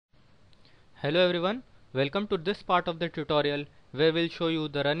Hello everyone, welcome to this part of the tutorial where we'll show you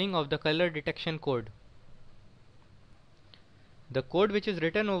the running of the color detection code. The code which is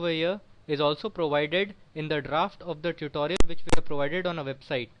written over here is also provided in the draft of the tutorial which we have provided on our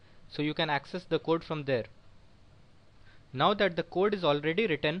website, so you can access the code from there. Now that the code is already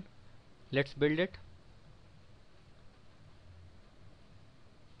written, let's build it.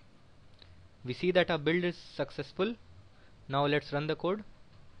 We see that our build is successful. Now let's run the code.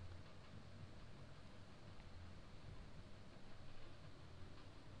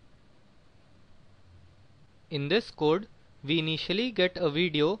 In this code, we initially get a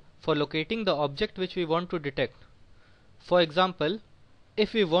video for locating the object which we want to detect. For example,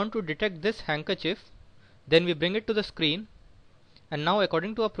 if we want to detect this handkerchief, then we bring it to the screen, and now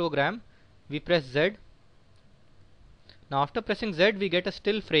according to our program, we press Z. Now after pressing Z, we get a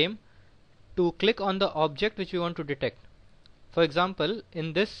still frame to click on the object which we want to detect. For example,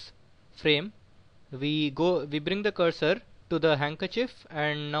 in this frame, we bring the cursor to the handkerchief,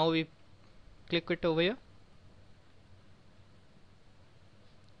 and now we click it over here.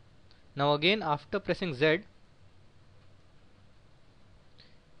 Now again, after pressing Z,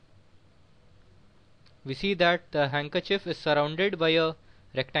 we see that the handkerchief is surrounded by a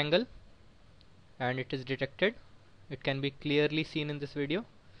rectangle and it is detected. It can be clearly seen in this video.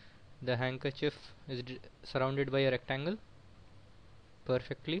 The handkerchief is surrounded by a rectangle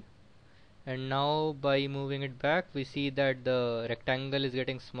perfectly, and now by moving it back, we see that the rectangle is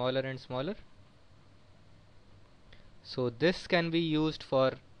getting smaller and smaller. So this can be used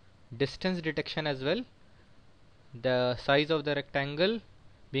for distance detection as well, the size of the rectangle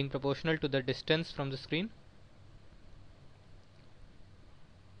being proportional to the distance from the screen.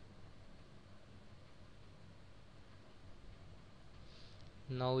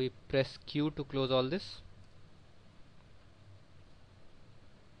 Now we press Q to close all this.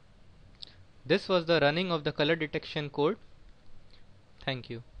 This was the running of the color detection code. Thank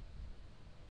you.